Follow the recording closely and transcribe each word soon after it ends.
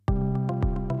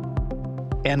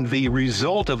And the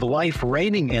result of life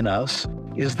reigning in us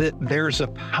is that there's a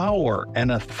power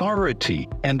and authority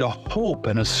and a hope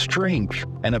and a strength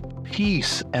and a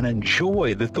peace and a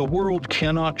joy that the world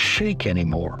cannot shake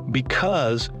anymore,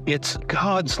 because it's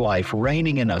God's life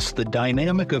reigning in us, the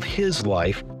dynamic of His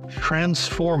life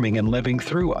transforming and living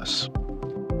through us.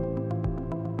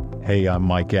 Hey, I'm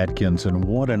Mike Atkins, and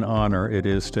what an honor it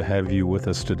is to have you with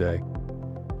us today.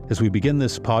 As we begin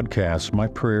this podcast, my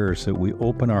prayer is that we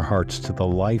open our hearts to the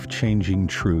life-changing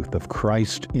truth of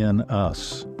Christ in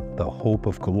us, the hope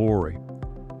of glory,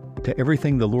 to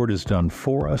everything the Lord has done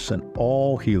for us and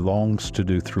all He longs to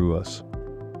do through us.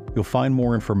 You'll find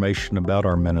more information about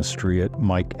our ministry at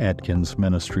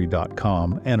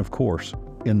mikeatkinsministry.com and, of course,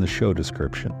 in the show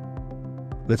description.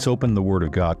 Let's open the Word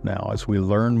of God now as we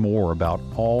learn more about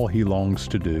all He longs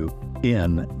to do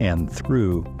in and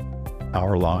through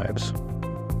our lives.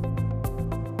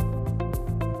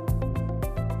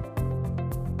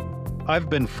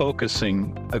 I've been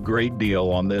focusing a great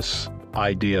deal on this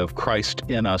idea of Christ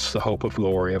in us, the hope of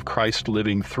glory, of Christ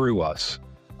living through us,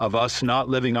 of us not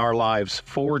living our lives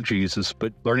for Jesus,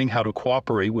 but learning how to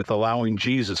cooperate with allowing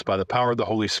Jesus, by the power of the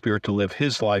Holy Spirit, to live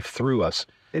His life through us.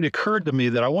 It occurred to me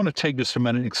that I want to take just a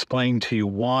minute and explain to you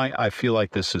why I feel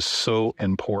like this is so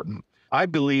important. I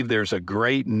believe there's a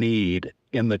great need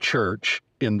in the church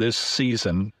in this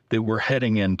season that we're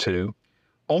heading into,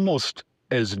 almost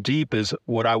as deep as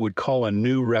what I would call a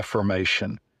new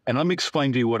reformation. And let me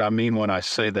explain to you what I mean when I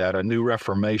say that, a new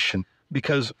reformation,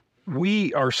 because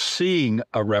we are seeing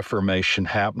a reformation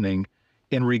happening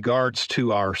in regards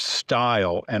to our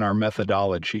style and our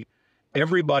methodology.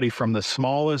 Everybody from the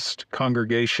smallest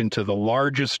congregation to the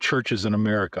largest churches in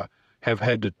America have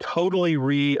had to totally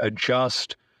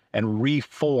readjust and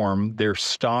reform their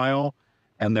style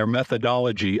and their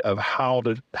methodology of how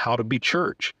to be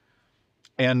church.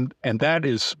 And that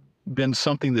has been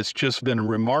something that's just been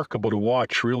remarkable to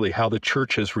watch, really, how the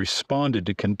church has responded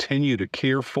to continue to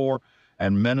care for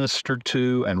and minister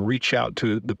to and reach out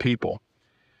to the people.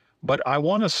 But I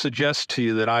want to suggest to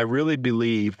you that I really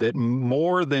believe that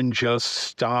more than just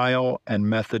style and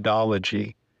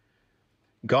methodology,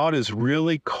 God is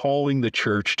really calling the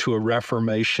church to a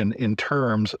reformation in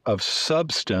terms of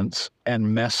substance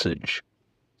and message.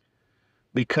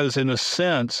 Because in a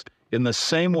sense, in the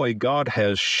same way God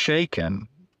has shaken,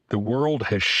 the world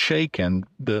has shaken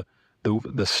the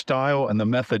style and the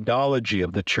methodology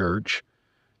of the church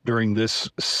during this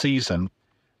season,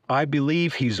 I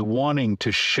believe He's wanting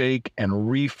to shake and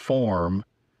reform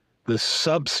the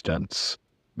substance,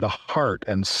 the heart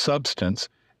and substance,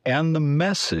 and the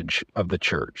message of the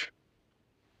church.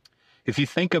 If you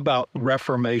think about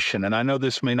Reformation, and I know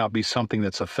this may not be something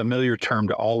that's a familiar term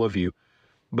to all of you,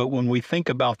 but when we think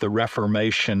about the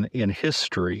Reformation in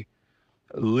history,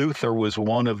 Luther was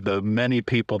one of the many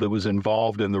people that was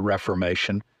involved in the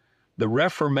Reformation. The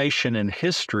Reformation in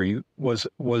history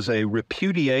was a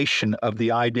repudiation of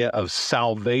the idea of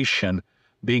salvation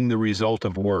being the result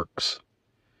of works.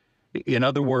 In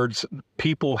other words,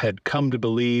 people had come to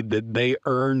believe that they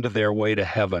earned their way to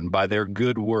heaven by their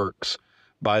good works,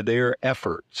 by their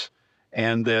efforts,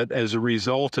 and that as a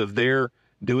result of their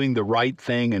doing the right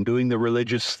thing and doing the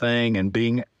religious thing and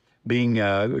being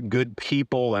good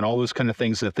people and all those kind of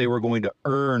things, that they were going to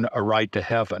earn a right to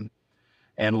heaven.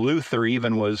 And Luther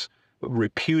even was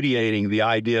repudiating the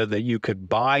idea that you could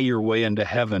buy your way into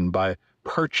heaven by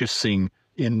purchasing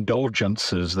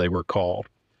indulgences, they were called.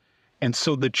 And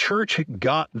so the church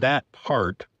got that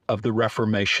part of the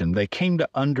Reformation. They came to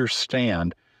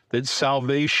understand that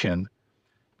salvation,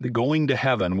 the going to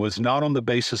heaven, was not on the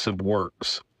basis of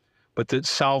works, but that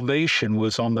salvation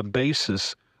was on the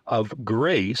basis of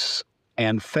grace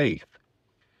and faith.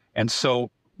 And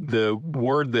so the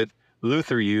word that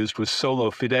Luther used was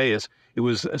sola fide. It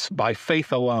was by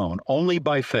faith alone, only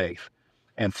by faith.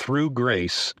 And through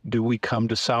grace do we come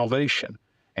to salvation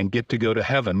and get to go to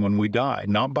heaven when we die,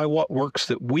 not by what works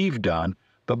that we've done,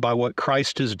 but by what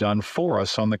Christ has done for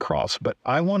us on the cross. But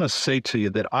I want to say to you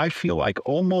that I feel like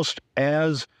almost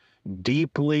as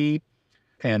deeply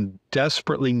and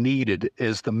desperately needed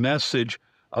is the message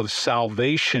of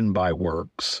salvation by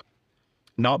works,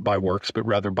 not by works, but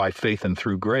rather by faith and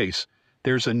through grace.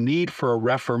 There's a need for a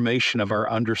reformation of our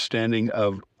understanding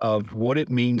of what it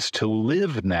means to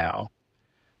live now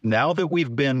that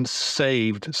we've been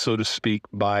saved, so to speak,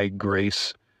 by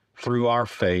grace through our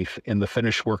faith in the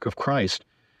finished work of Christ.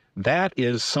 That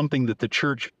is something that the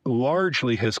church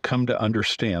largely has come to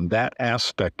understand, that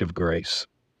aspect of grace.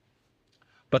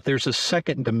 But there's a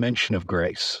second dimension of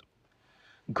grace.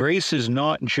 Grace is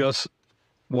not just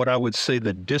what I would say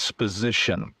the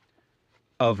disposition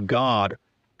of God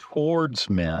towards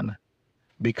men,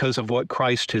 because of what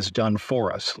Christ has done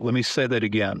for us. Let me say that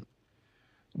again.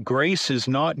 Grace is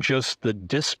not just the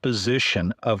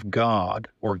disposition of God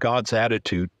or God's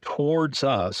attitude towards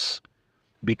us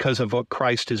because of what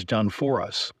Christ has done for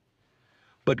us.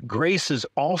 But grace is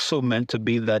also meant to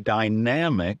be the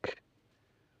dynamic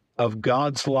of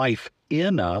God's life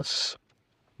in us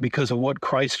because of what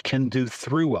Christ can do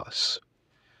through us.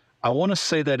 I want to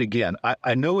say that again.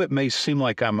 I know it may seem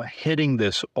like I'm hitting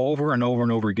this over and over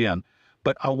and over again,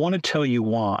 but I want to tell you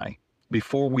why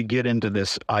before we get into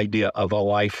this idea of a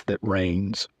life that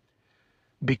reigns.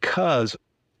 Because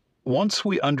once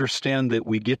we understand that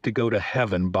we get to go to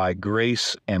heaven by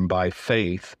grace and by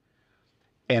faith,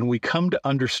 and we come to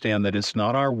understand that it's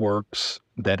not our works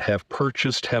that have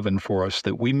purchased heaven for us,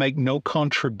 that we make no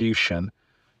contribution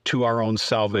to our own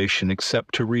salvation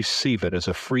except to receive it as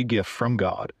a free gift from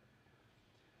God,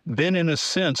 then in a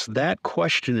sense, that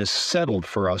question is settled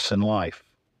for us in life.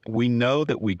 We know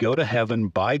that we go to heaven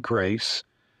by grace.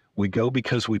 We go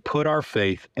because we put our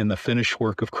faith in the finished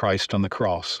work of Christ on the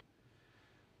cross.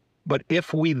 But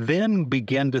if we then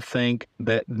begin to think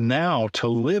that now to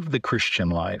live the Christian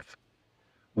life,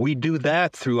 we do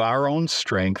that through our own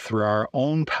strength, through our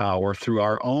own power, through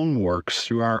our own works,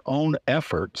 through our own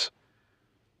efforts,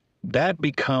 that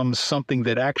becomes something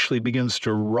that actually begins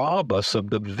to rob us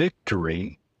of the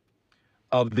victory,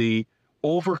 of the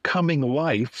overcoming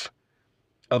life,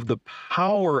 of the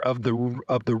power of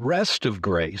the rest of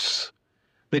grace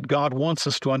that God wants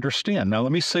us to understand. Now,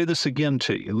 let me say this again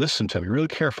to you. Listen to me really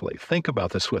carefully. Think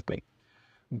about this with me.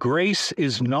 Grace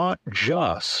is not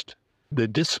just the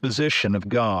disposition of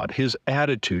God, his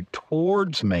attitude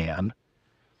towards man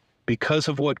because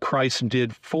of what Christ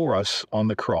did for us on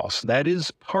the cross. That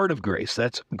is part of grace.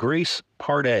 That's grace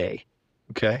part A,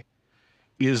 okay?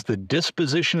 Is the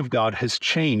disposition of God has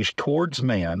changed towards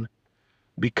man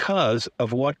because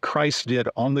of what Christ did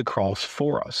on the cross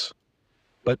for us.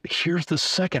 But here's the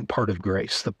second part of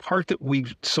grace, the part that we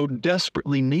so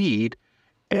desperately need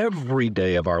every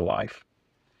day of our life.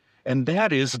 And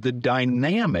that is the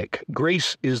dynamic.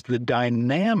 Grace is the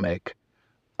dynamic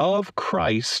of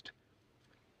Christ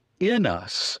in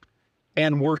us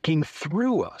and working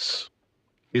through us.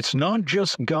 It's not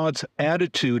just God's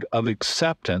attitude of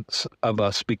acceptance of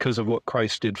us because of what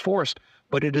Christ did for us,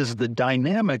 but it is the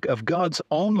dynamic of God's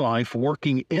own life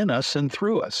working in us and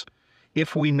through us.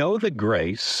 If we know the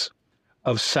grace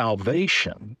of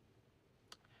salvation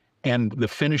and the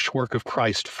finished work of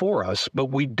Christ for us, but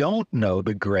we don't know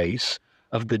the grace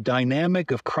of the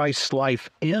dynamic of Christ's life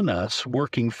in us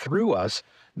working through us,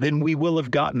 then we will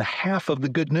have gotten half of the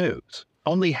good news,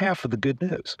 only half of the good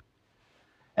news.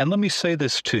 And let me say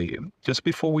this to you, just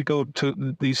before we go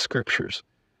to these scriptures.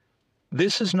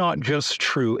 This is not just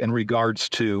true in regards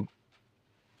to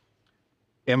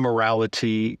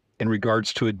immorality, in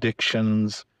regards to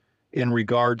addictions, in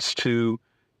regards to,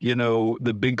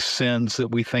 the big sins that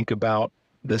we think about,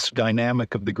 this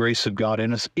dynamic of the grace of God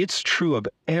in us. It's true of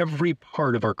every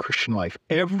part of our Christian life,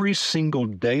 every single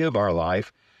day of our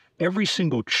life, every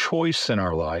single choice in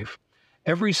our life,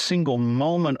 every single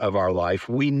moment of our life.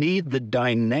 We need the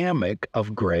dynamic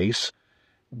of grace,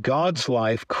 God's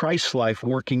life, Christ's life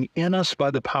working in us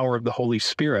by the power of the Holy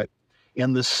Spirit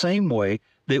in the same way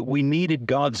that we needed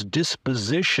God's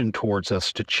disposition towards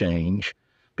us to change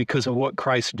because of what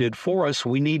Christ did for us.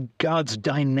 We need God's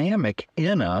dynamic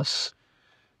in us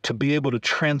to be able to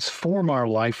transform our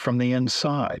life from the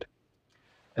inside.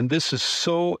 And this is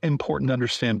so important to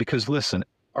understand because, listen,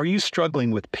 are you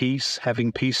struggling with peace,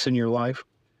 having peace in your life?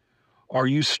 Are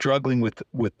you struggling with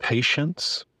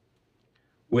patience,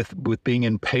 with being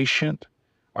impatient?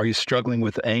 Are you struggling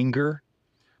with anger,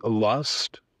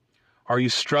 lust? Are you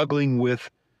struggling with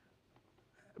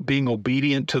being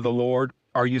obedient to the Lord?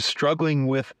 Are you struggling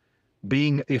with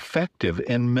being effective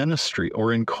in ministry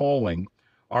or in calling?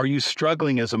 Are you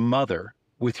struggling as a mother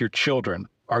with your children?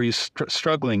 Are you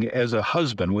struggling as a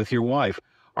husband with your wife?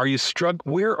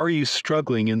 Where are you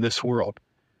struggling in this world?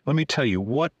 Let me tell you,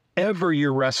 whatever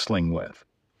you're wrestling with,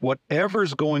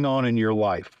 whatever's going on in your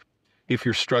life, if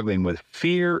you're struggling with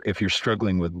fear, if you're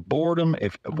struggling with boredom,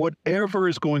 if whatever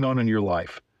is going on in your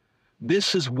life,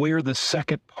 this is where the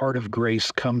second part of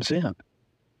grace comes in.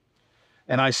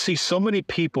 And I see so many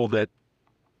people that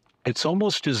it's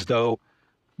almost as though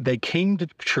they came to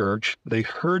church, they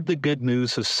heard the good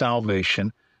news of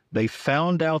salvation, they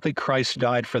found out that Christ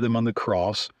died for them on the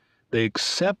cross, they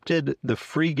accepted the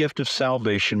free gift of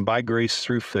salvation by grace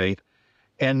through faith,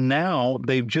 and now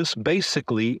they've just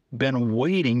basically been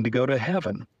waiting to go to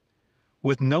heaven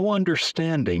with no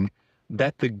understanding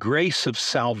that the grace of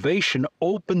salvation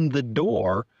opened the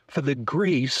door for the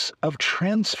grace of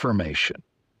transformation.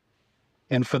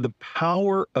 and for the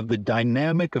power of the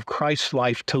dynamic of Christ's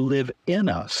life to live in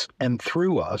us and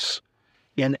through us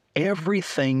in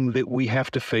everything that we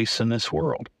have to face in this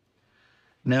world.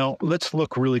 Now, let's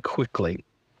look really quickly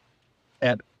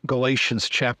at Galatians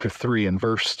chapter 3 and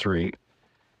verse 3.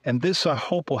 And this, I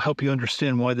hope, will help you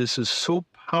understand why this is so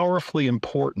powerfully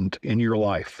important in your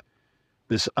life.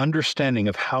 This understanding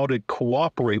of how to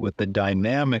cooperate with the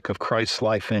dynamic of Christ's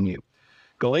life in you.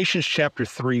 Galatians chapter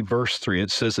 3, verse 3,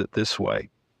 it says it this way.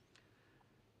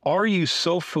 Are you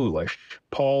so foolish?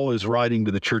 Paul is writing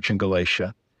to the church in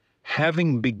Galatia.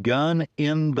 Having begun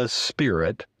in the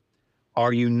Spirit,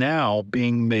 are you now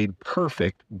being made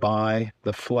perfect by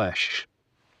the flesh?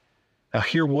 Now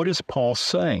here, what is Paul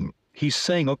saying? He's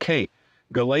saying, okay,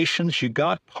 Galatians, you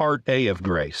got part A of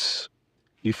grace.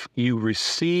 You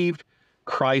received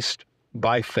Christ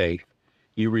by faith.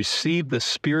 You received the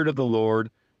Spirit of the Lord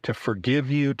to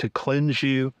forgive you, to cleanse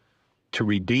you, to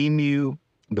redeem you,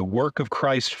 the work of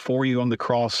Christ for you on the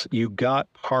cross. You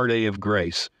got part A of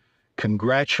grace.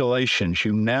 Congratulations,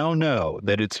 you now know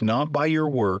that it's not by your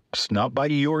works, not by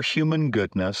your human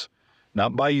goodness,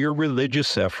 not by your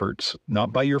religious efforts,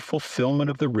 not by your fulfillment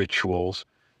of the rituals,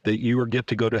 that you get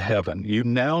to go to heaven. You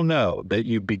now know that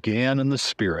you began in the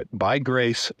Spirit by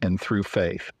grace and through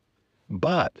faith.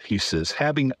 But, he says,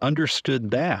 having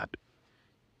understood that,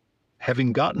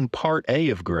 having gotten part A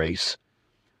of grace,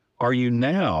 are you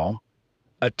now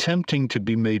attempting to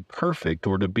be made perfect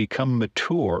or to become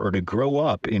mature or to grow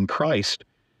up in Christ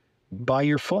by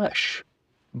your flesh,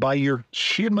 by your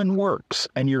human works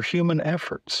and your human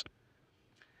efforts?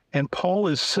 And Paul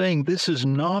is saying this is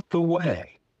not the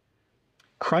way.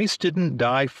 Christ didn't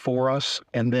die for us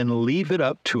and then leave it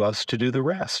up to us to do the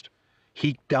rest.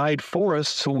 He died for us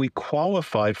so we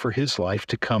qualified for his life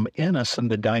to come in us and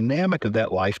the dynamic of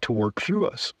that life to work through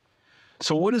us.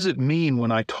 So what does it mean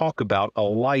when I talk about a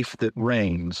life that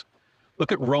reigns?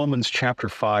 Look at Romans chapter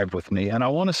 5 with me, and I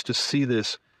want us to see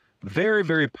this very,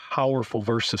 very powerful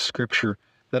verse of Scripture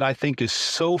that I think is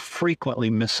so frequently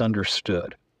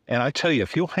misunderstood. And I tell you,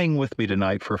 if you'll hang with me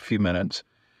tonight for a few minutes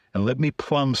and let me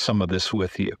plumb some of this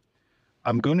with you,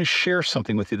 I'm going to share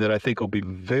something with you that I think will be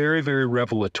very, very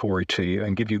revelatory to you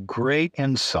and give you great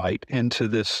insight into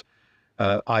this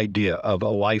idea of a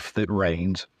life that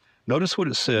reigns. Notice what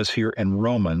it says here in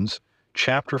Romans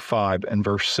chapter 5 and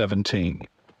verse 17.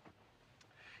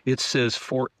 It says,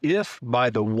 for if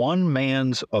by the one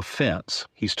man's offense,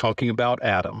 he's talking about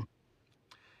Adam,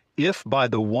 if by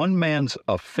the one man's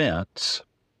offense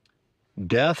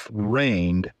death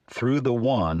reigned through the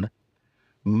one,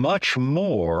 much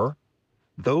more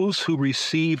those who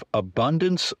receive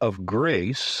abundance of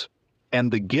grace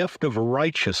and the gift of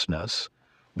righteousness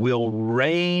will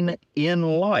reign in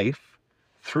life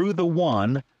through the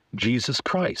one, Jesus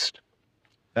Christ.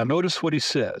 Now notice what he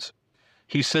says.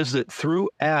 He says that through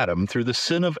Adam, through the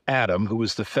sin of Adam, who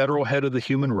was the federal head of the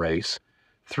human race,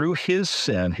 through his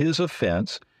sin, his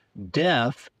offense,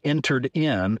 death entered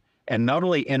in, and not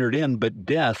only entered in, but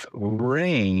death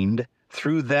reigned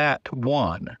through that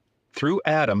one. Through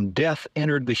Adam, death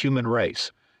entered the human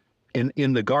race.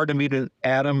 In the Garden of Eden,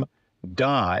 Adam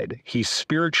died. He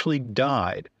spiritually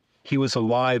died. He was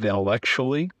alive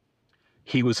intellectually.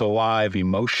 He was alive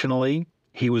emotionally.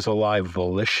 He was alive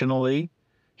volitionally.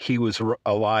 He was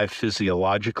alive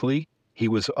physiologically. He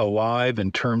was alive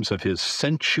in terms of his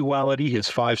sensuality, his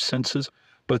five senses.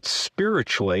 But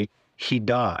spiritually, he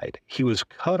died. He was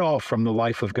cut off from the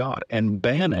life of God and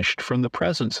banished from the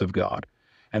presence of God.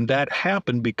 And that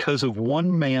happened because of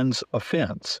one man's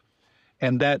offense.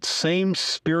 And that same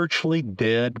spiritually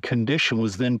dead condition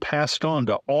was then passed on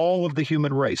to all of the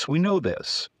human race. We know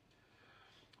this.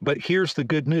 But here's the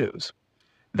good news.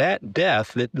 That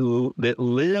death that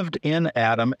lived in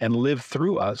Adam and lived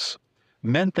through us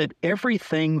meant that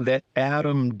everything that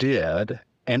Adam did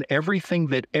and everything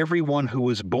that everyone who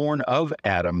was born of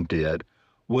Adam did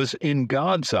was in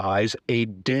God's eyes a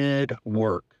dead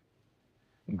work.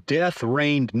 Death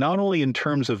reigned not only in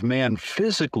terms of man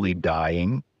physically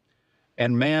dying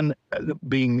and man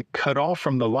being cut off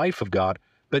from the life of God,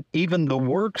 but even the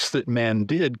works that man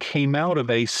did came out of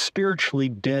a spiritually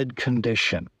dead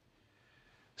condition.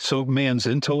 So man's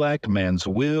intellect, man's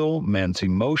will, man's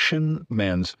emotion,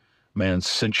 man's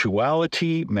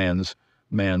sensuality,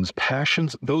 man's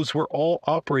passions, those were all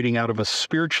operating out of a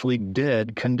spiritually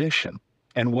dead condition.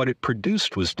 And what it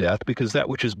produced was death, because that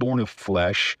which is born of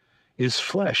flesh is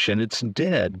flesh, and it's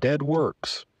dead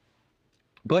works.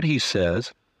 But he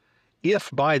says, if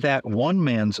by that one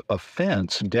man's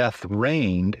offense death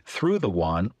reigned through the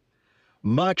one,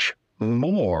 much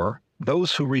more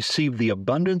those who receive the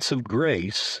abundance of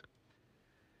grace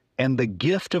and the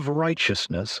gift of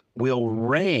righteousness will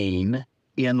reign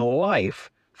in life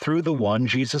through the one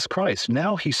Jesus Christ.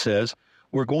 Now he says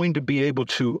we're going to be able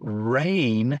to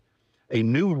reign. A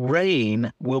new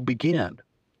reign will begin.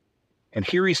 And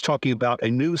here he's talking about a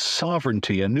new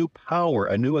sovereignty, a new power,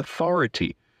 a new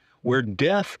authority, where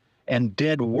death and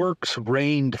dead works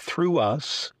reigned through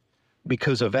us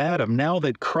because of Adam. Now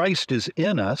that Christ is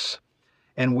in us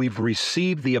and we've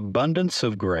received the abundance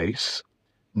of grace,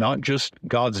 not just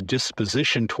God's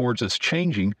disposition towards us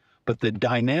changing, but the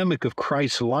dynamic of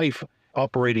Christ's life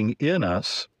operating in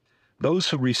us, those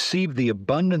who receive the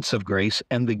abundance of grace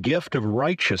and the gift of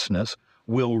righteousness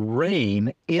will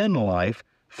reign in life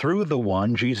through the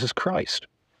one, Jesus Christ.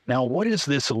 Now, what is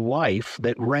this life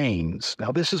that reigns?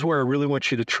 Now, this is where I really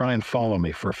want you to try and follow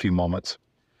me for a few moments,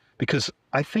 because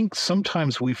I think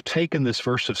sometimes we've taken this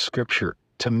verse of Scripture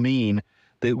to mean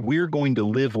that we're going to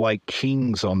live like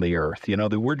kings on the earth,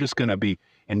 that we're just going to be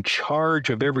in charge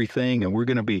of everything, and we're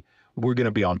going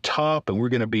to be on top, and we're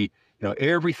going to be,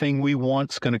 everything we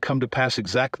want is going to come to pass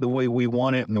exactly the way we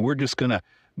want it, and we're just going to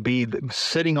be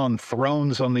sitting on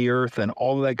thrones on the earth and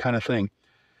all of that kind of thing.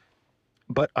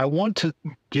 But I want to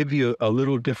give you a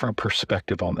little different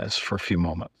perspective on this for a few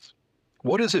moments.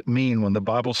 What does it mean when the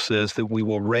Bible says that we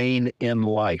will reign in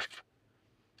life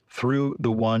through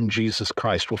the one Jesus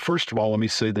Christ? Well, first of all, let me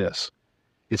say this.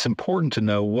 It's important to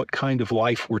know what kind of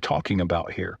life we're talking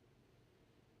about here.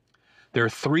 There are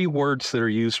three words that are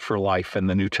used for life in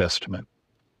the New Testament.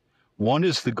 One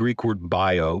is the Greek word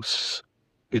bios.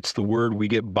 It's the word we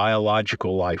get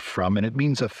biological life from, and it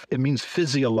means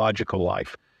physiological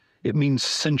life. It means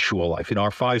sensual life. In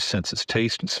our five senses,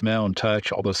 taste and smell and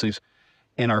touch, all those things.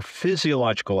 And our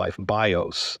physiological life,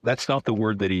 bios, that's not the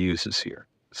word that he uses here.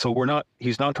 So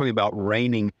he's not talking about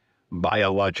reigning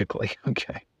biologically,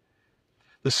 okay?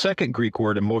 The second Greek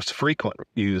word and most frequent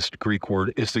used Greek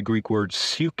word is the Greek word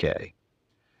psyche.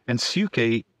 And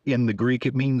psyche in the Greek,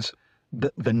 it means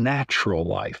the natural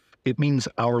life. It means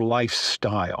our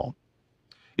lifestyle.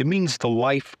 It means the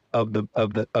life of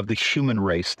the human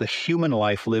race, the human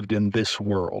life lived in this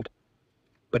world.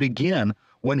 But again,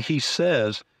 when he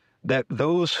says that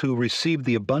those who receive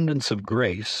the abundance of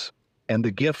grace and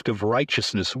the gift of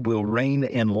righteousness will reign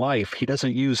in life, he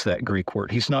doesn't use that Greek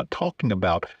word. He's not talking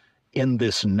about in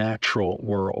this natural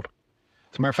world.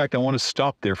 As a matter of fact, I want to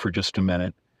stop there for just a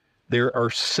minute. There are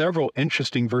several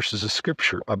interesting verses of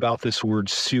Scripture about this word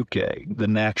psyche, the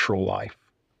natural life,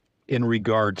 in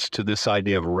regards to this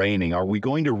idea of reigning. Are we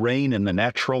going to reign in the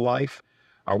natural life?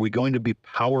 Are we going to be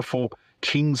powerful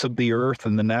kings of the earth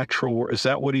in the natural world? Is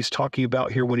that what he's talking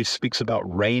about here when he speaks about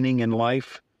reigning in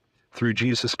life through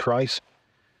Jesus Christ?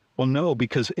 Well, no,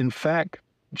 because in fact,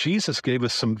 Jesus gave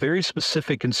us some very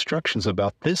specific instructions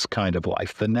about this kind of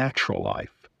life, the natural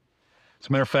life. As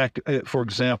a matter of fact, for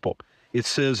example, it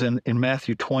says in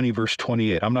Matthew 20, verse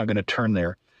 28, I'm not going to turn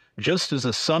there, just as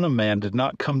the Son of Man did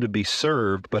not come to be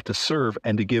served, but to serve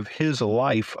and to give his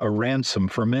life a ransom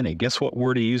for many. Guess what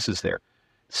word he uses there?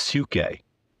 Psyche.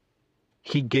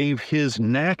 He gave his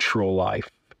natural life,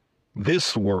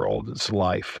 this world's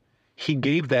life, he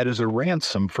gave that as a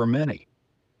ransom for many.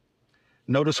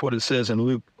 Notice what it says in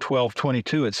Luke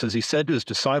 12:22. It says, he said to his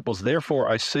disciples, therefore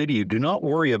I say to you, do not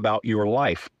worry about your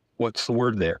life. What's the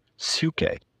word there?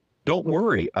 Psyche. Don't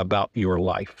worry about your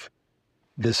life,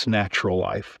 this natural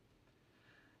life.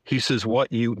 He says,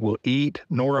 what you will eat,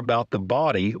 nor about the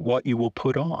body, what you will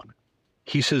put on.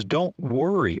 He says, don't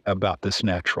worry about this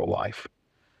natural life.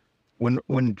 When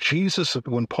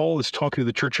Paul is talking to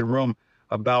the church in Rome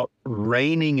about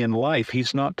reigning in life,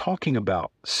 he's not talking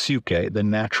about psyche, the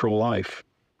natural life.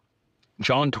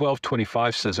 John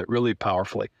 12:25 says it really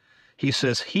powerfully. He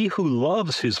says, he who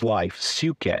loves his life,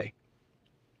 psyche,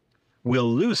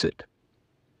 will lose it.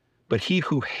 But he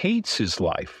who hates his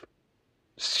life,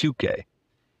 psyche,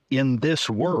 in this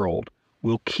world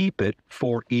will keep it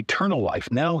for eternal life.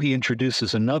 Now he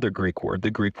introduces another Greek word, the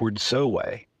Greek word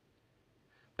zoe.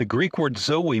 The Greek word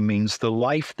zoe means the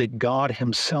life that God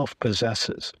himself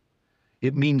possesses.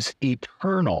 It means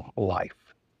eternal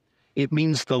life. It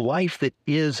means the life that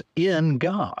is in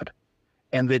God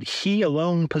and that he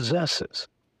alone possesses.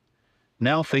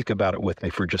 Now think about it with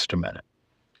me for just a minute.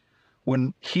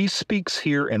 When he speaks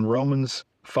here in Romans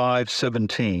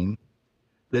 5:17,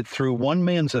 that through one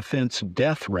man's offense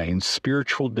death reigns,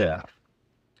 spiritual death,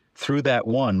 through that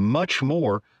one, much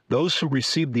more, those who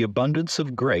receive the abundance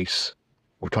of grace,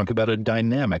 we're talking about a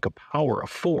dynamic, a power, a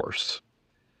force,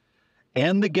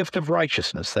 and the gift of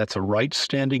righteousness, that's a right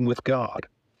standing with God,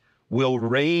 will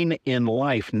reign in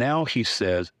life. Now he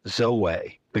says,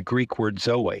 zoe, the Greek word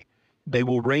zoe. They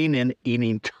will reign in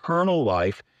eternal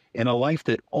life in a life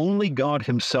that only God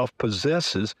himself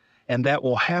possesses, and that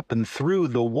will happen through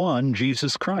the one,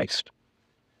 Jesus Christ.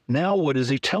 Now, what is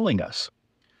he telling us?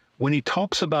 When he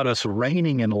talks about us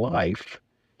reigning in life,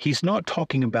 he's not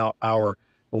talking about our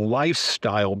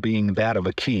lifestyle being that of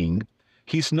a king.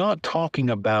 He's not talking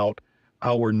about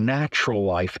our natural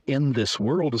life in this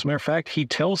world. As a matter of fact, he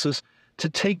tells us to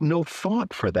take no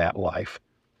thought for that life.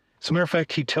 As a matter of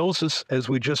fact, he tells us, as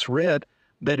we just read,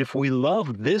 that if we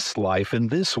love this life in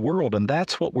this world, and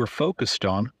that's what we're focused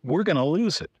on, we're going to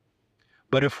lose it.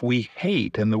 But if we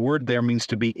hate, and the word there means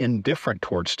to be indifferent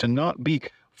towards, to not be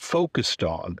focused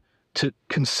on, to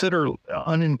consider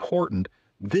unimportant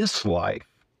this life,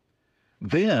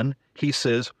 then he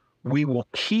says we will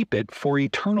keep it for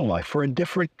eternal life, for a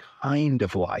different kind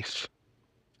of life.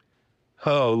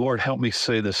 Oh, Lord, help me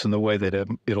say this in the way that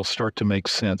it'll start to make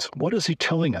sense. What is he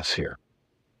telling us here?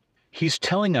 He's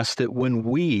telling us that when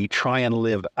we try and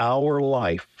live our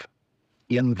life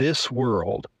in this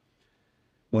world,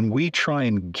 when we try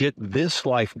and get this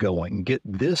life going, get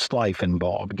this life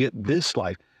involved,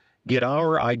 get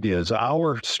our ideas,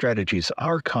 our strategies,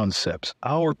 our concepts,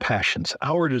 our passions,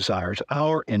 our desires,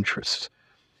 our interests,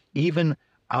 even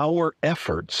our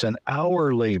efforts and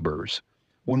our labors,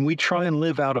 when we try and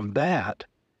live out of that,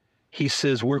 he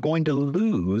says we're going to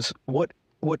lose what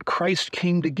Christ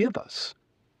came to give us.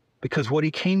 Because what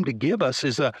he came to give us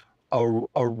is a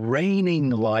reigning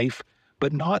life,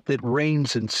 but not that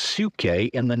reigns in suke,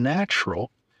 in the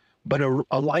natural, but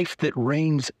a life that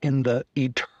reigns in the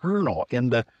eternal, in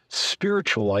the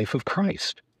spiritual life of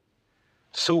Christ.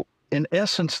 So in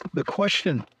essence, the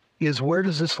question is, where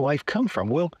does this life come from?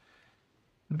 Well,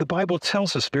 the Bible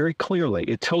tells us very clearly.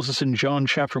 It tells us in John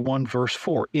chapter 1, verse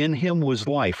 4, in him was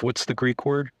life. What's the Greek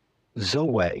word?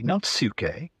 Zoe, not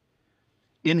suke.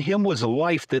 In him was a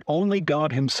life that only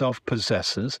God himself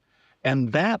possesses,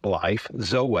 and that life,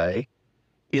 Zoe,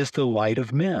 is the light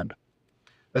of men.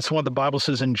 That's what the Bible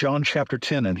says in John chapter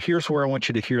 10, and here's where I want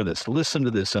you to hear this. Listen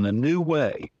to this in a new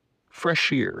way,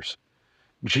 fresh ears.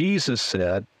 Jesus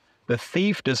said, the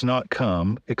thief does not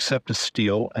come except to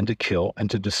steal and to kill and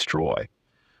to destroy.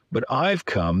 But I've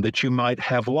come that you might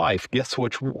have life. Guess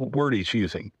which word he's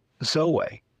using?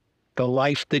 Zoe, the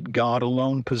life that God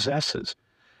alone possesses,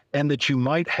 and that you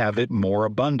might have it more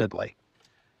abundantly.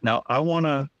 Now, I want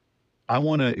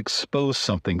to expose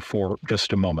something for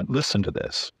just a moment. Listen to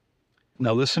this.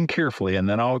 Now, listen carefully, and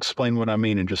then I'll explain what I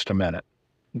mean in just a minute.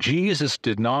 Jesus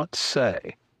did not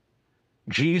say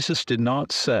in John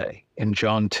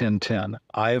 10:10,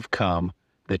 I have come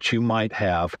that you might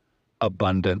have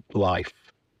abundant life.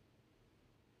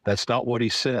 That's not what he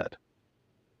said.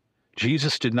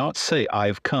 Jesus did not say, I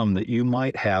have come that you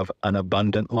might have an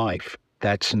abundant life.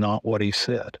 That's not what he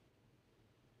said.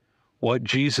 What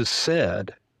Jesus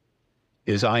said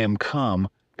is, I am come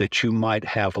that you might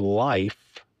have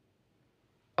life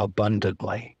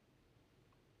abundantly.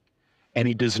 And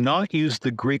he does not use the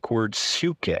Greek word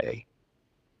suke,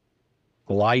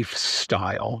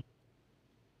 lifestyle.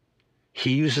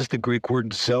 He uses the Greek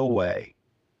word zoe.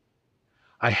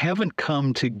 I haven't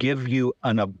come to give you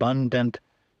an abundant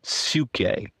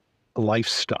suke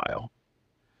lifestyle.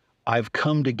 I've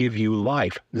come to give you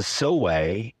life,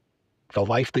 zoe, the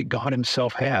life that God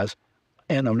himself has,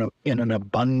 in an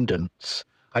abundance.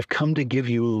 I've come to give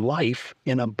you life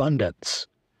in abundance,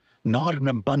 not an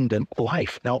abundant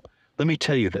life. Now, let me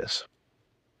tell you this.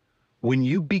 When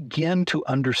you begin to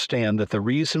understand that the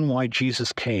reason why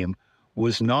Jesus came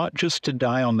was not just to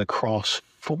die on the cross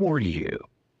for you,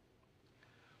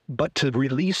 but to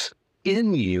release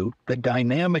in you the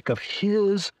dynamic of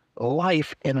his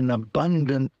life in an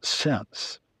abundant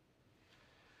sense,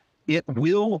 it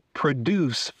will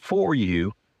produce for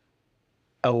you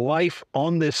a life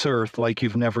on this earth like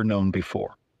you've never known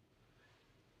before.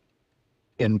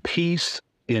 In peace,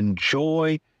 in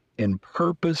joy, in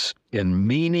purpose, in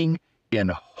meaning,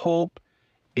 in hope,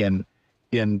 in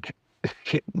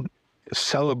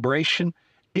celebration.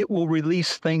 It will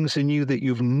release things in you that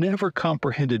you've never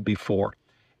comprehended before.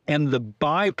 And the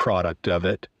byproduct of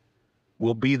it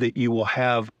will be that you will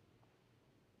have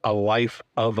a life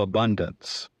of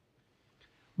abundance.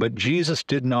 But Jesus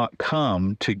did not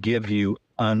come to give you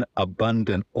an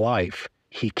abundant life.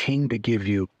 He came to give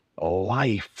you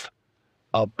life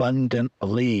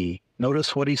abundantly.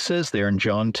 Notice what he says there in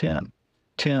John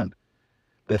 10:10.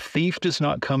 The thief does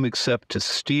not come except to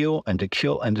steal and to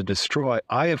kill and to destroy.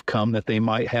 I have come that they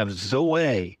might have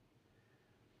Zoe,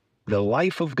 the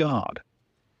life of God,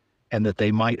 and that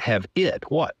they might have it,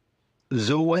 what?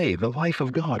 Zoe, the life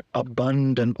of God,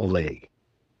 abundantly.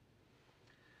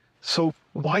 So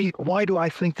why do I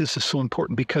think this is so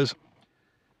important? Because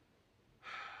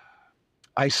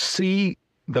I see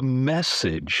the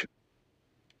message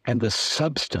and the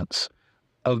substance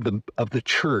of the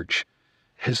church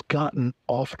has gotten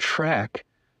off track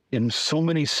in so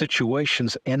many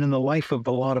situations and in the life of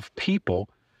a lot of people,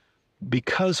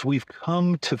 because we've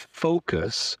come to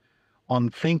focus on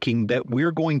thinking that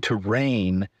we're going to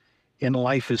reign in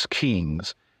life as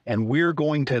kings and we're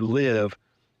going to live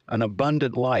an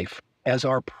abundant life as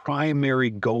our primary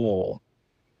goal.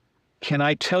 Can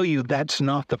I tell you that's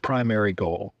not the primary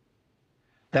goal?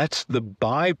 That's the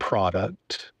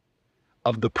byproduct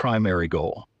of the primary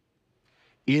goal.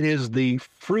 It is the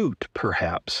fruit,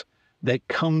 perhaps, that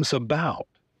comes about,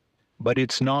 but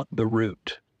it's not the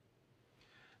root.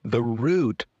 The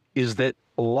root is that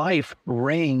life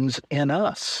reigns in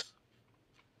us.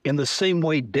 In the same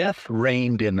way death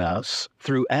reigned in us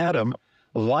through Adam,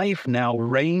 life now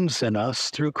reigns in us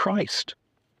through Christ.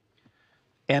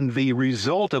 And the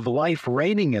result of life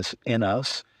reigning in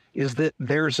us is that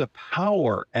there's a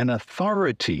power and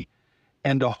authority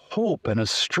and a hope and a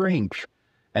strength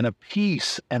and a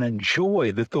peace and a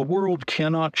joy that the world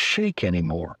cannot shake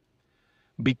anymore,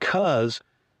 because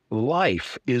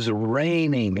life is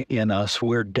reigning in us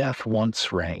where death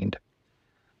once reigned.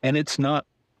 And it's not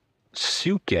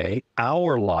Suke,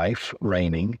 our life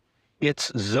reigning,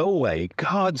 it's Zoe,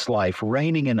 God's life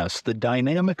reigning in us, the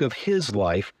dynamic of his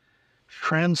life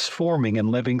transforming and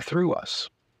living through us.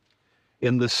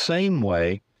 In the same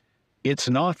way, it's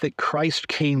not that Christ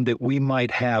came that we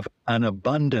might have an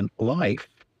abundant life,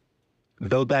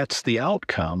 though that's the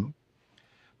outcome,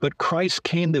 but Christ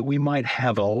came that we might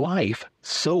have a life,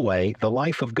 Zoe, the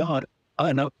life of God,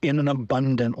 in an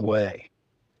abundant way.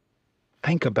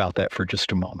 Think about that for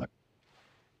just a moment.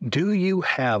 Do you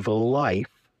have life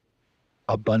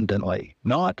abundantly?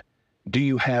 Not do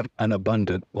you have an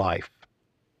abundant life,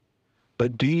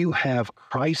 but do you have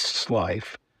Christ's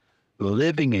life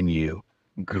living in you,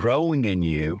 growing in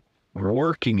you,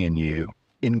 working in you,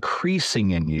 increasing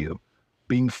in you,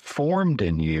 being formed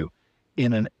in you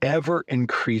in an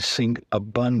ever-increasing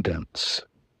abundance?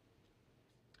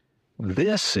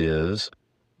 This is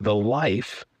the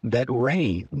life that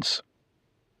reigns.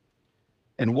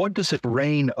 And what does it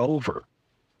reign over?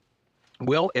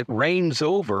 Well, it reigns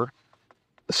over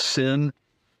sin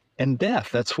and death.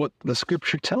 That's what the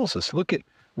scripture tells us. Look at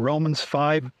Romans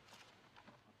 5,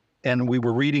 and we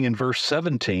were reading in verse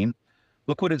 17.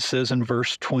 Look what it says in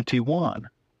verse 21.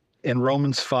 In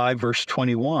Romans 5, verse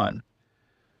 21,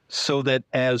 so that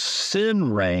as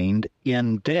sin reigned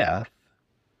in death,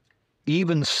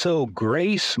 even so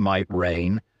grace might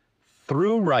reign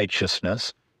through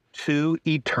righteousness to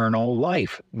eternal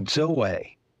life,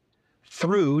 Zoe,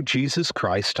 through Jesus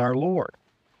Christ our Lord.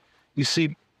 You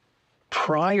see,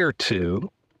 prior to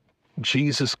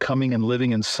Jesus coming and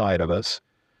living inside of us,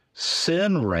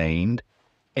 sin reigned,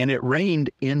 and it reigned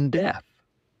in death.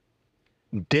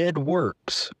 Dead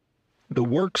works, the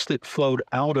works that flowed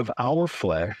out of our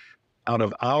flesh, out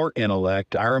of our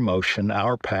intellect, our emotion,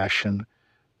 our passion,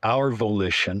 our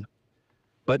volition.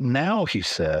 But now, he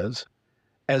says,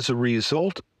 as a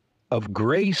result of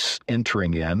grace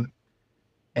entering in,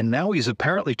 and now he's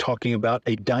apparently talking about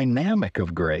a dynamic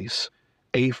of grace,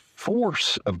 a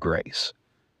force of grace,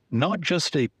 not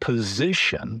just a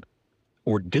position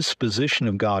or disposition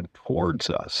of God towards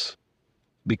us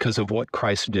because of what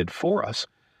Christ did for us,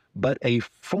 but a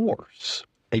force,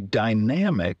 a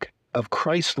dynamic of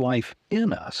Christ's life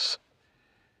in us,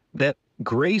 that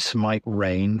grace might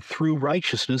reign through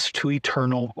righteousness to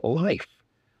eternal life.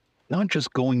 Not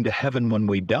just going to heaven when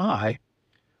we die,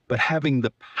 but having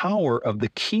the power of the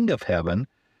King of heaven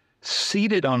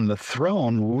seated on the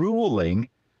throne, ruling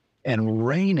and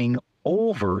reigning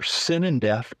over sin and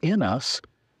death in us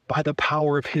by the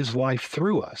power of his life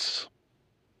through us.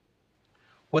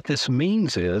 What this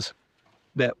means is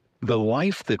that the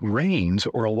life that reigns,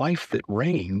 or a life that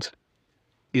reigns,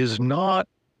 is not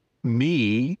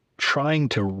me trying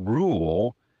to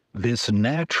rule this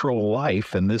natural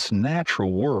life and this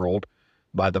natural world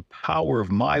by the power of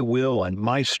my will and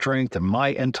my strength and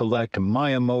my intellect and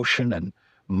my emotion and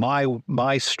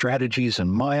my strategies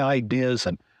and my ideas,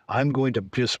 and I'm going to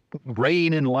just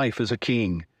reign in life as a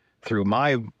king through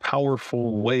my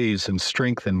powerful ways and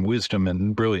strength and wisdom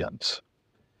and brilliance.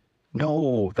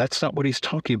 No, that's not what he's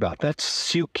talking about. That's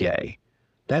Suke.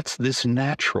 That's this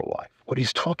natural life. What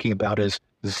he's talking about is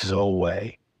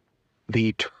Zoe, the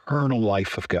eternal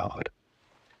life of God.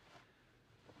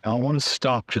 Now, I want to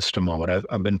stop just a moment.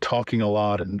 I've been talking a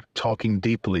lot and talking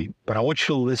deeply, but I want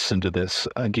you to listen to this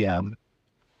again.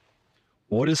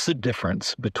 What is the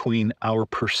difference between our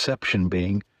perception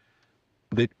being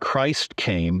that Christ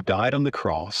came, died on the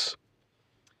cross,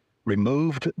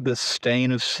 removed the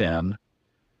stain of sin,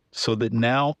 so that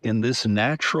now in this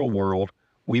natural world,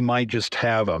 we might just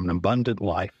have an abundant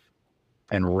life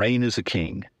and reign as a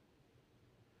king,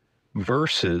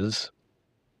 versus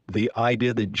the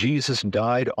idea that Jesus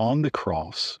died on the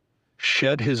cross,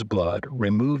 shed his blood,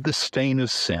 removed the stain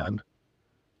of sin,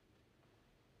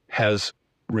 has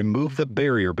removed the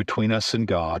barrier between us and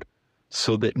God,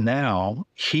 so that now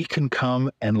he can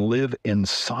come and live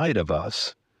inside of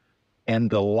us, and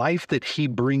the life that he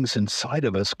brings inside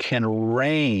of us can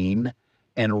reign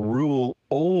and rule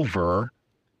over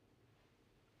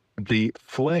the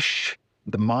flesh,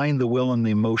 the mind, the will, and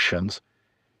the emotions,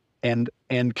 and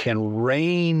can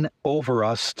reign over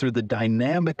us through the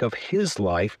dynamic of his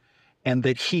life, and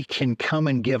that he can come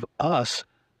and give us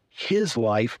his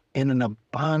life in an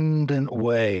abundant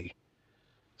way,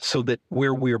 so that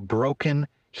where we're broken,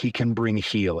 he can bring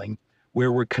healing.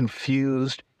 Where we're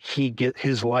confused,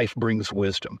 his life brings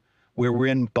wisdom. Where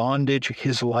we're in bondage,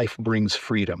 his life brings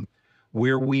freedom.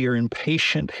 Where we are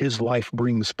impatient, his life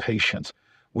brings patience.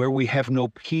 Where we have no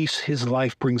peace, his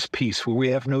life brings peace. Where we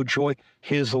have no joy,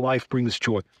 his life brings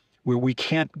joy. Where we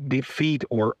can't defeat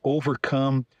or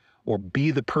overcome or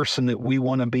be the person that we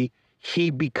want to be, he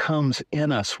becomes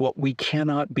in us what we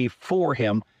cannot be for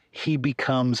him. He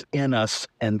becomes in us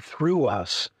and through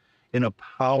us in a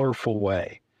powerful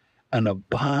way, an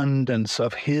abundance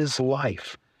of his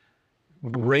life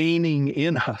reigning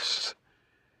in us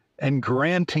and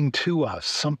granting to us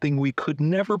something we could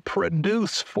never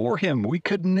produce for him. We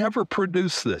could never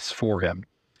produce this for him.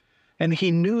 And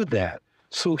he knew that.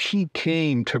 So he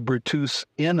came to produce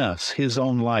in us his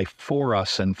own life for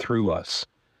us and through us.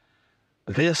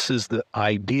 This is the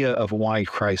idea of why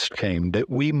Christ came, that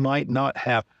we might not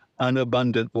have an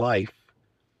abundant life,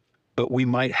 but we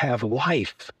might have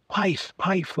life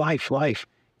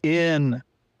in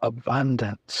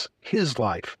abundance, his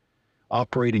life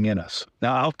operating in us.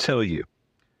 Now, I'll tell you,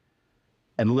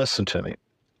 and listen to me,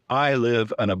 I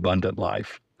live an abundant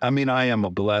life. I mean, I am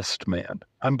a blessed man.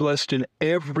 I'm blessed in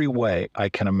every way I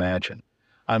can imagine.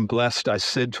 I'm blessed, I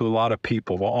said to a lot of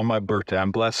people on my birthday,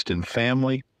 I'm blessed in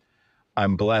family.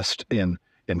 I'm blessed in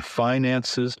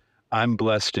finances. I'm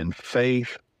blessed in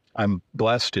faith. I'm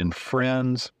blessed in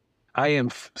friends. I am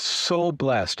so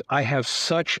blessed. I have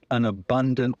such an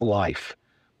abundant life.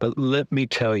 But let me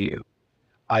tell you,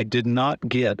 I did not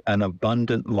get an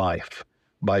abundant life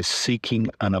by seeking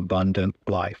an abundant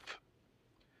life.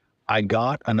 I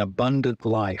got an abundant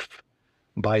life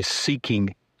by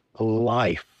seeking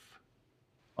life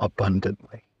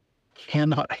abundantly.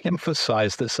 Cannot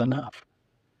emphasize this enough.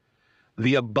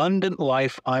 The abundant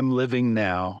life I'm living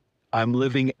now, I'm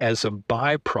living as a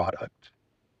byproduct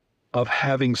of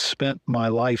having spent my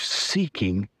life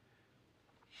seeking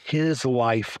his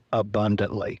life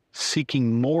abundantly,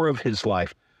 seeking more of his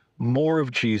life, more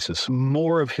of Jesus,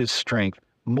 more of his strength,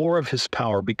 more of his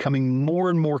power, becoming more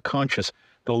and more conscious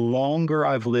the longer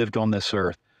I've lived on this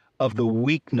earth of the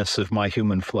weakness of my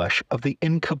human flesh, of the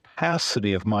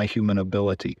incapacity of my human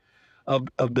ability, of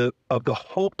the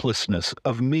hopelessness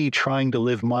of me trying to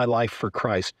live my life for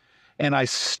Christ. And I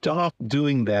stopped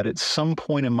doing that at some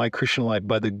point in my Christian life.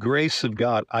 By the grace of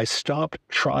God, I stopped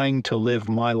trying to live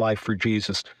my life for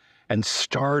Jesus and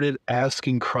started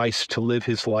asking Christ to live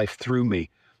his life through me,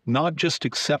 not just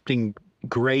accepting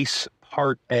grace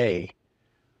part A,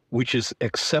 which is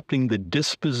accepting the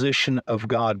disposition of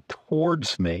God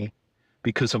towards me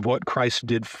because of what Christ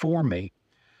did for me,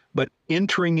 but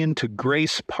entering into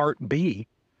grace part B,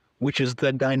 which is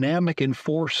the dynamic and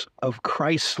force of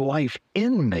Christ's life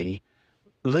in me,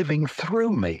 living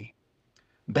through me.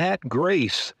 That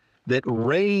grace that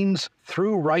reigns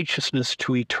through righteousness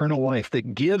to eternal life,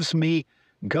 that gives me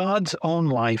God's own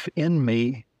life in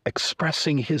me,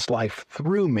 expressing his life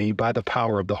through me by the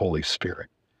power of the Holy Spirit.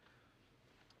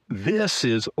 This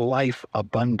is life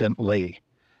abundantly.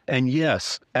 And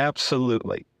yes,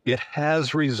 absolutely, it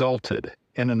has resulted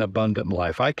in an abundant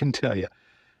life. I can tell you,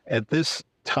 at this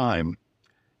time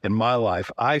in my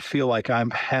life, I feel like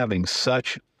I'm having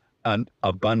such an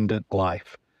abundant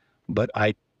life, but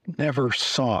I never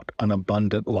sought an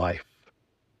abundant life.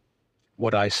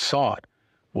 What I sought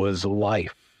was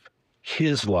life,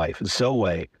 his life,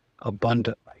 Zoe,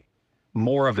 abundantly.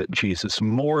 More of it, Jesus,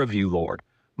 more of you, Lord,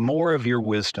 more of your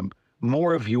wisdom,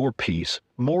 more of your peace,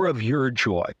 more of your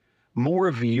joy, more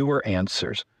of your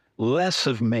answers, less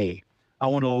of me. I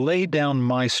want to lay down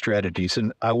my strategies,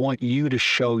 and I want you to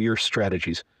show your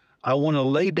strategies. I want to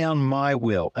lay down my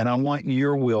will, and I want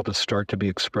your will to start to be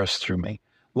expressed through me.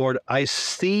 Lord, I've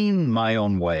seen my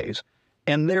own ways,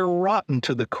 and they're rotten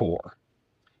to the core.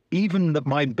 Even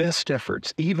my best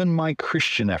efforts, even my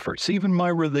Christian efforts, even my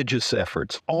religious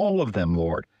efforts, all of them,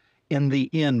 Lord, in the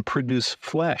end produce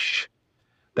flesh.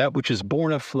 That which is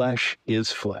born of flesh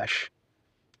is flesh.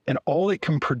 And all it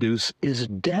can produce is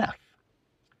death.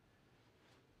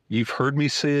 You've heard me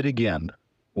say it again.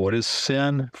 What is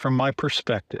sin from my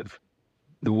perspective?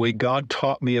 The way God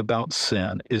taught me about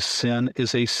sin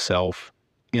is a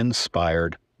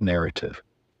self-inspired narrative.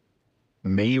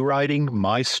 Me writing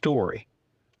my story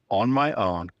on my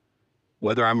own,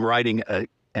 whether I'm writing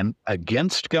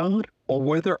against God or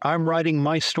whether I'm writing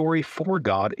my story for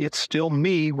God, it's still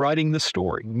me writing the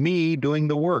story, me doing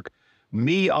the work,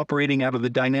 me operating out of the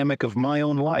dynamic of my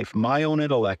own life, my own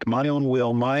intellect, my own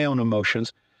will, my own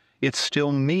emotions. It's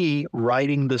still me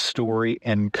writing the story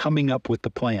and coming up with the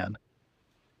plan.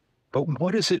 But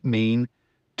what does it mean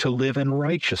to live in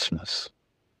righteousness?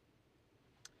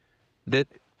 That,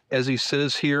 as he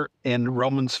says here in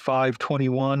Romans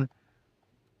 5:21,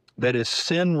 that as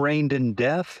sin reigned in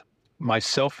death, my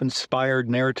self-inspired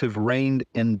narrative reigned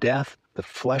in death, the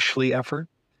fleshly effort,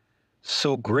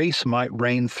 so grace might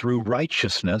reign through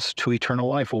righteousness to eternal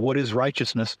life. Well, what is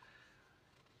righteousness?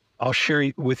 I'll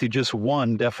share with you just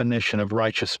one definition of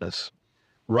righteousness.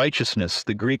 Righteousness,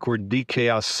 the Greek word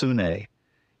dikaiosune,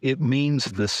 it means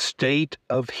the state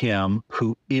of him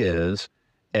who is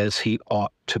as he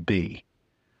ought to be,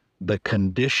 the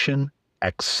condition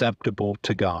acceptable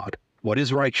to God. What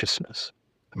is righteousness?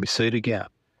 Let me say it again.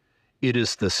 It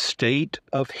is the state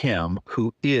of him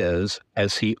who is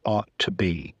as he ought to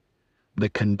be, the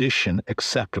condition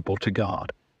acceptable to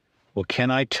God. Well,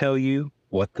 can I tell you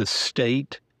what the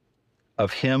state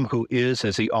of him who is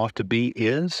as he ought to be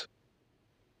is?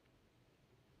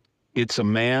 It's a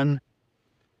man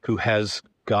who has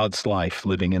God's life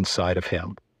living inside of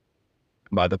him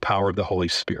by the power of the Holy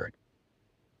Spirit.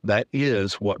 That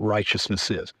is what righteousness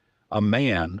is. A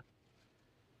man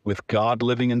with God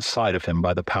living inside of him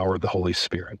by the power of the Holy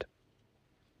Spirit.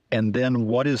 And then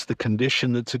what is the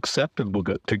condition that's acceptable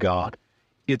to God?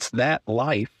 It's that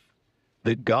life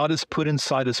that God has put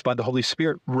inside us by the Holy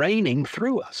Spirit, reigning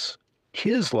through us.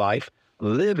 His life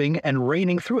living and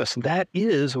reigning through us. That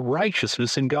is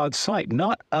righteousness in God's sight,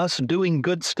 not us doing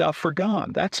good stuff for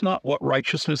God. That's not what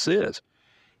righteousness is.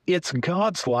 It's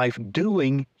God's life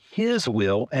doing his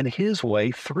will and his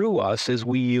way through us as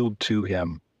we yield to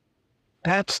him.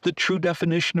 That's the true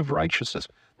definition of righteousness.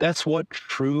 That's what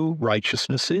true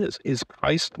righteousness is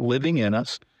Christ living in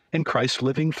us and Christ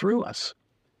living through us.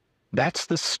 That's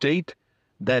the state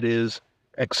that is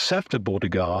acceptable to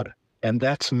God, and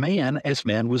that's man as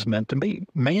man was meant to be.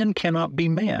 Man cannot be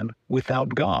man without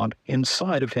God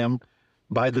inside of him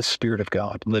by the Spirit of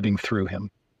God living through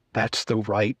him. That's the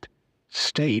right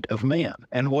state of man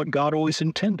and what God always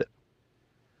intended.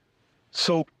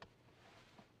 So,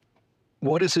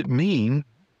 what does it mean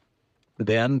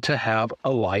then to have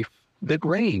a life that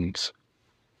reigns?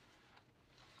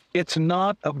 It's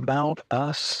not about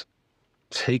us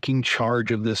taking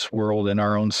charge of this world in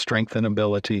our own strength and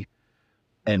ability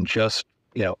and just,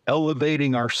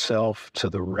 elevating ourselves to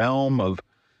the realm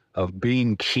of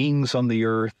being kings on the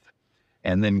earth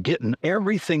and then getting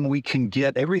everything we can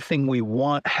get, everything we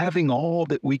want, having all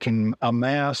that we can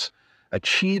amass,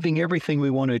 achieving everything we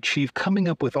want to achieve, coming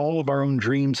up with all of our own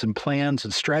dreams and plans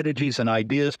and strategies and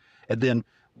ideas, and then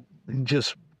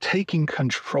just taking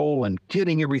control and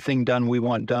getting everything done we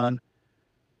want done.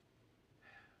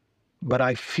 But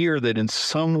I fear that in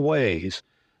some ways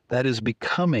that is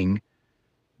becoming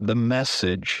the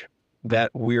message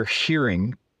that we're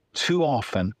hearing too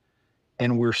often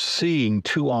and we're seeing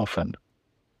too often.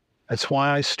 That's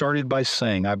why I started by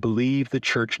saying I believe the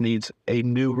church needs a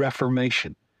new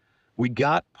reformation. We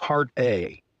got part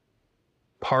A.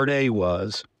 Part A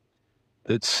was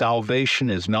that salvation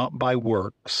is not by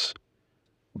works,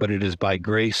 but it is by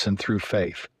grace and through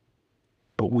faith.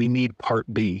 But we need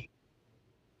part B.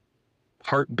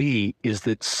 Part B is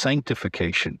that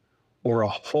sanctification, or a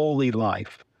holy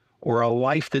life, or a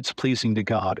life that's pleasing to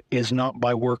God, is not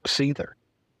by works either.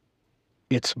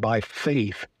 It's by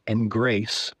faith and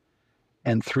grace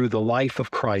and through the life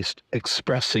of Christ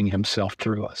expressing himself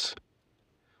through us.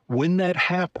 When that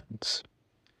happens,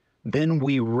 then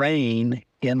we reign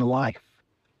in life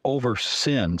over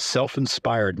sin,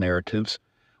 self-inspired narratives.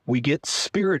 We get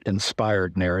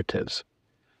spirit-inspired narratives.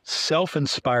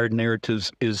 Self-inspired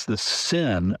narratives is the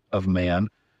sin of man.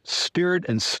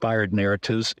 Spirit-inspired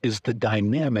narratives is the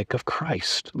dynamic of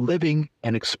Christ, living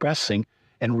and expressing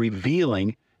and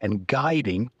revealing and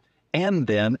guiding and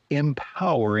then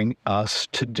empowering us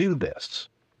to do this.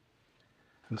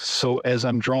 So as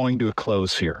I'm drawing to a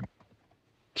close here,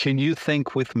 can you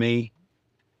think with me,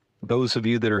 those of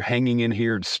you that are hanging in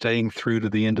here and staying through to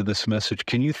the end of this message,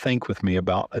 can you think with me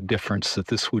about a difference that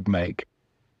this would make?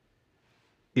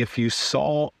 if you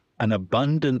saw an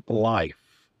abundant life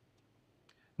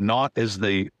not as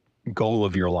the goal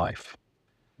of your life,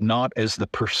 not as the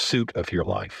pursuit of your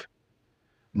life,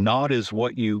 not as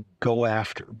what you go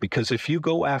after. Because if you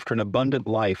go after an abundant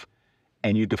life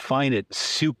and you define it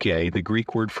psyche, the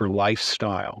Greek word for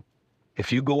lifestyle,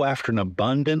 if you go after an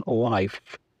abundant life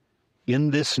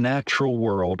in this natural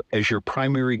world as your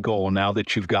primary goal now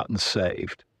that you've gotten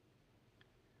saved,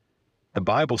 the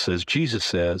Bible says, Jesus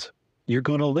says, you're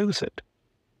going to lose it.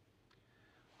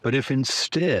 But if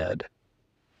instead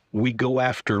we go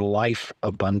after life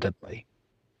abundantly,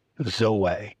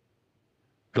 Zoe,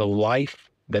 the life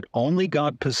that only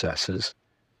God possesses,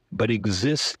 but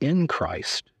exists in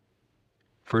Christ.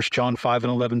 1 John 5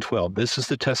 and 11, 12. This is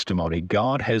the testimony.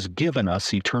 God has given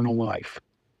us eternal life,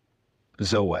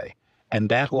 Zoe. And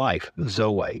that life,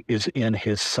 Zoe, is in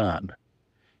his Son.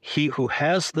 He who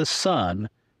has the Son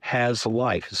has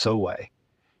life, Zoe.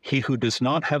 He who does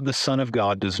not have the Son of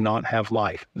God does not have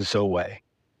life, Zoe.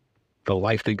 The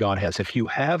life that God has. If you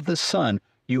have the Son,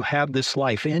 you have this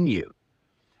life in you.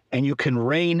 And you can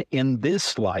reign in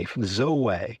this life,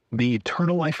 Zoe, the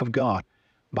eternal life of God,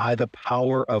 by the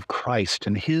power of Christ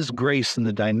and his grace and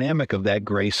the dynamic of that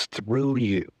grace through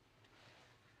you.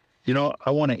 You know,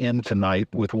 I want to end tonight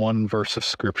with one verse of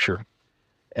Scripture,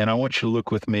 and I want you to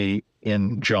look with me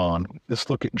in John. Let's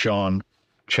look at John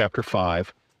chapter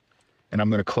 5, and I'm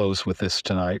going to close with this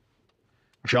tonight.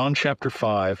 John chapter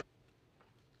 5,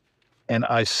 and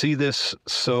I see this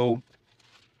so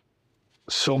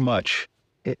much.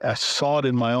 I saw it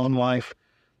in my own life.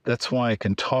 That's why I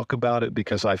can talk about it,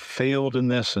 because I failed in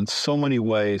this in so many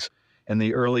ways in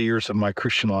the early years of my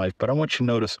Christian life. But I want you to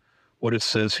notice what it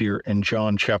says here in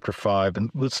John chapter 5.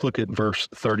 And let's look at verse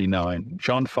 39.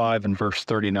 John 5 and verse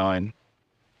 39.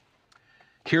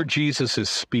 Here Jesus is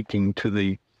speaking to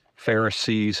the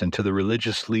Pharisees and to the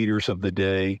religious leaders of the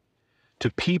day, to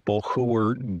people who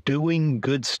were doing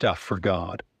good stuff for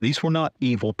God. These were not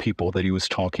evil people that he was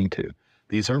talking to.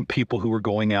 These aren't people who were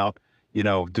going out,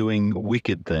 doing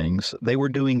wicked things. They were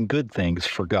doing good things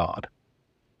for God.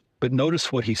 But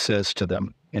notice what he says to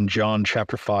them in John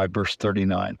chapter 5, verse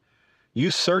 39.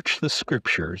 You search the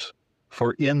Scriptures,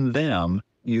 for in them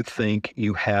you think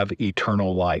you have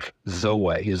eternal life.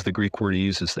 Zoe is the Greek word he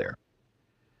uses there.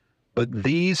 But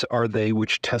these are they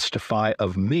which testify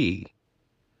of me.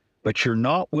 But you're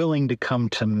not willing to come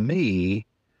to me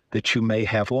that you may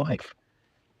have life.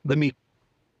 Let me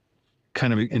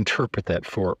kind of interpret that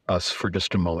for us for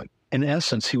just a moment. In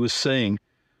essence, he was saying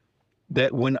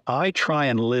that when I try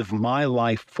and live my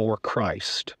life for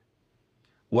Christ,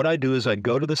 what I do is I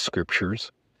go to the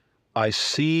Scriptures, I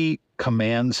see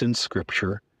commands in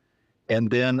Scripture,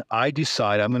 and then I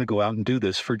decide I'm going to go out and do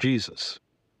this for Jesus.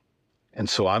 And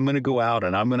so I'm going to go out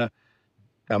and I'm going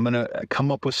to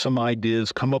come up with some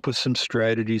ideas, come up with some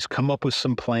strategies, come up with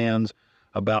some plans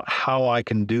about how I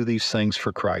can do these things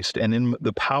for Christ. And in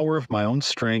the power of my own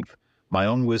strength, my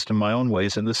own wisdom, my own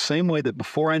ways, in the same way that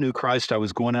before I knew Christ, I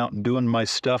was going out and doing my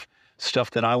stuff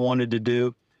that I wanted to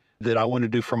do, that I want to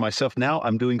do for myself. Now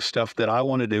I'm doing stuff that I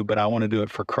want to do, but I want to do it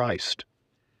for Christ.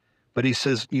 But he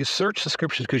says, you search the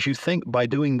Scriptures because you think by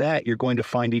doing that, you're going to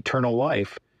find eternal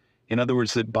life. In other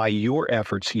words, that by your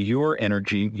efforts, your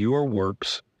energy, your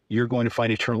works, you're going to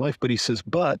find eternal life. But he says,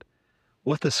 but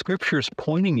what the Scripture is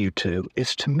pointing you to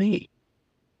is to me.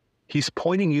 He's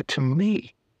pointing you to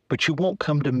me, but you won't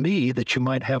come to me that you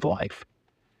might have life.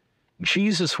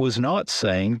 Jesus was not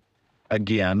saying,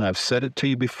 again, I've said it to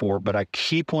you before, but I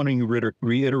keep wanting to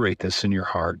reiterate this in your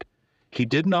heart. He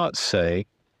did not say,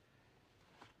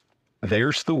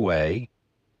 there's the way,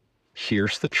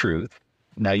 here's the truth,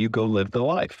 now you go live the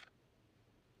life.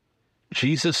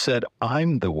 Jesus said,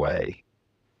 I'm the way,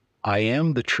 I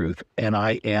am the truth, and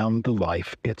I am the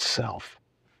life itself.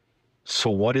 So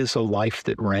what is a life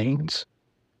that reigns?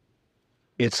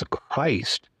 It's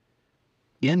Christ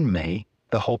in me,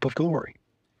 the hope of glory.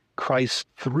 Christ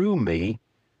through me,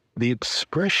 the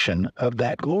expression of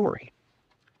that glory.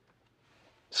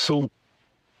 So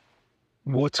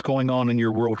what's going on in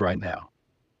your world right now?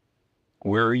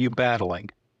 Where are you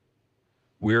battling?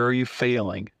 Where are you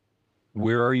failing?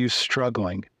 Where are you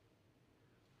struggling?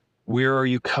 Where are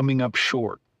you coming up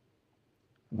short?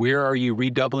 Where are you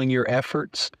redoubling your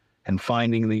efforts and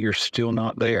finding that you're still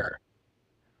not there?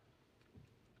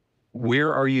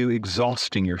 Where are you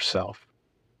exhausting yourself,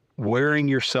 wearing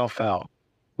yourself out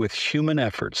with human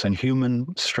efforts and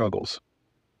human struggles?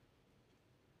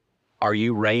 Are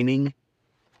you reigning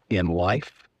in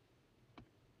life?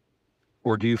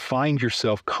 Or do you find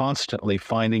yourself constantly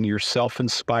finding your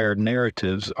self-inspired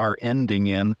narratives are ending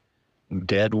in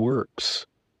dead works?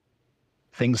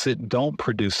 Things that don't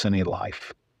produce any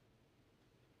life.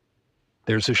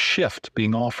 There's a shift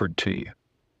being offered to you.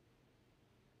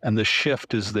 And the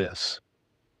shift is this.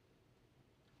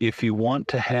 If you want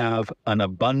to have an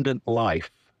abundant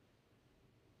life,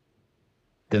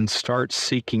 then start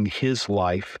seeking His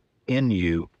life in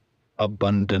you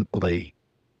abundantly.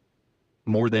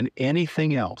 More than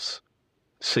anything else,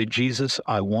 say, Jesus,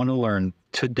 I want to learn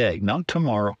today, not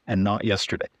tomorrow and not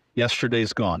yesterday.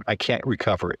 Yesterday's gone. I can't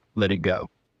recover it. Let it go.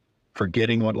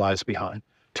 Forgetting what lies behind.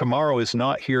 Tomorrow is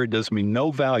not here. It does me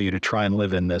no value to try and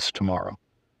live in this tomorrow.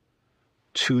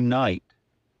 Tonight,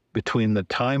 between the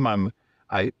time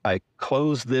I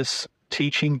close this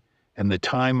teaching and the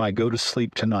time I go to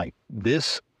sleep tonight,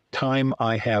 this time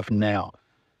I have now,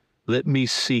 let me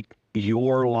seek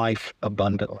your life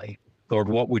abundantly. Lord,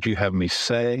 what would you have me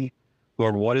say?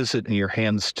 Lord, what is it in your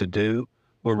hands to do?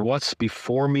 Lord, what's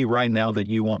before me right now that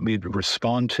you want me to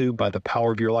respond to by the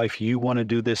power of your life? You want to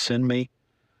do this in me?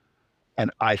 And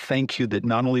I thank you that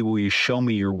not only will you show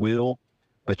me your will,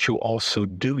 but you'll also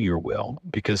do your will,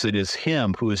 because it is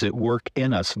Him who is at work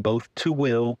in us, both to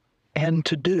will and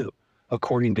to do,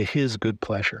 according to His good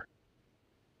pleasure.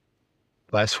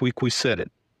 Last week we said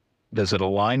it. Does it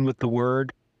align with the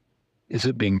Word? Is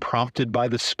it being prompted by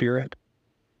the Spirit?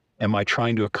 Am I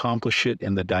trying to accomplish it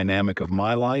in the dynamic of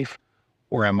my life,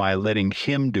 or am I letting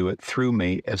Him do it through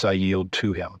me as I yield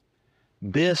to Him?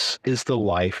 This is the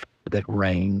life that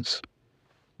reigns.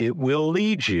 It will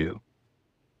lead you,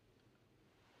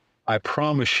 I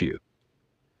promise you,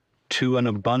 to an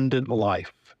abundant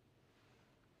life.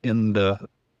 In the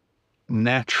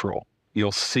natural,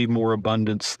 you'll see more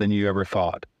abundance than you ever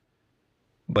thought.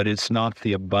 But it's not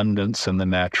the abundance in the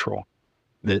natural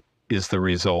that is the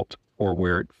result or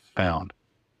where it's found.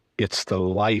 It's the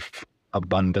life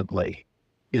abundantly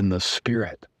in the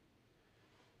Spirit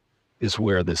is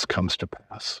where this comes to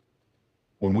pass.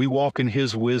 When we walk in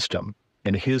His wisdom,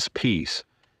 in His peace,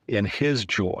 in His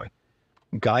joy,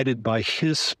 guided by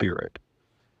His Spirit,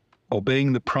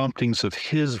 obeying the promptings of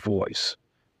His voice,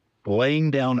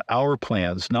 laying down our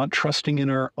plans, not trusting in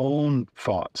our own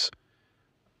thoughts,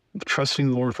 trusting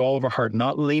the Lord with all of our heart,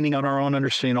 not leaning on our own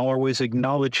understanding, all our ways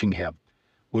acknowledging Him.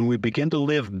 When we begin to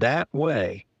live that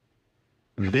way,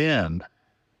 then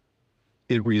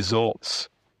it results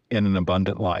in an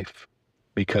abundant life,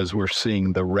 because we're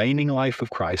seeing the reigning life of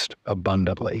Christ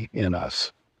abundantly in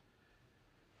us.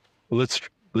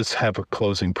 Let's have a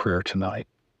closing prayer tonight.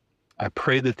 I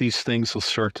pray that these things will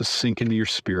start to sink into your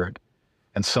spirit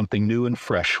and something new and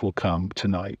fresh will come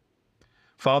tonight.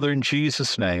 Father, in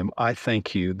Jesus' name, I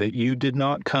thank you that you did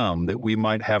not come that we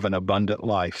might have an abundant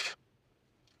life,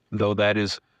 though that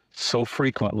is so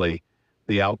frequently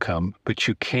the outcome, but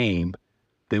you came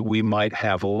that we might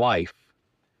have life,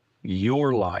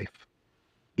 your life,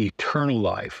 eternal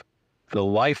life, the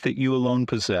life that you alone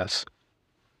possess,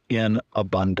 in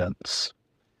abundance.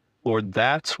 Lord,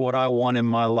 that's what I want in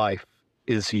my life,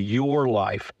 is your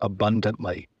life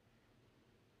abundantly.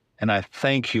 And I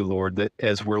thank you, Lord, that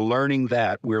as we're learning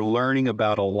that, we're learning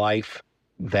about a life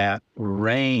that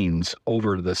reigns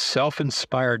over the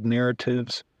self-inspired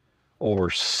narratives,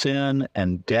 over sin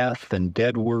and death and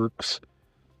dead works,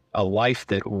 a life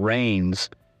that reigns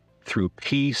through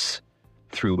peace,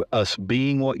 through us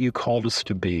being what you called us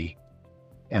to be,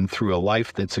 and through a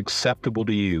life that's acceptable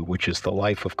to you, which is the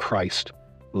life of Christ,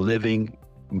 living,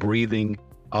 breathing,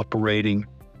 operating,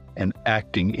 and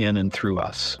acting in and through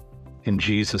us. In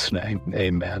Jesus' name,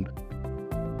 amen.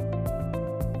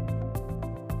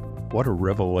 What a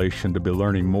revelation to be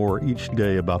learning more each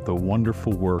day about the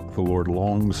wonderful work the Lord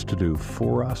longs to do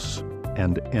for us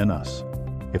and in us.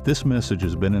 If this message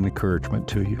has been an encouragement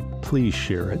to you, please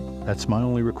share it. That's my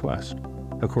only request.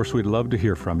 Of course, we'd love to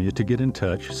hear from you. To get in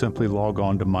touch, simply log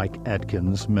on to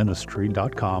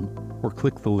MikeAtkinsMinistry.com or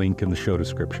click the link in the show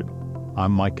description.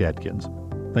 I'm Mike Atkins.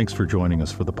 Thanks for joining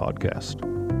us for the podcast.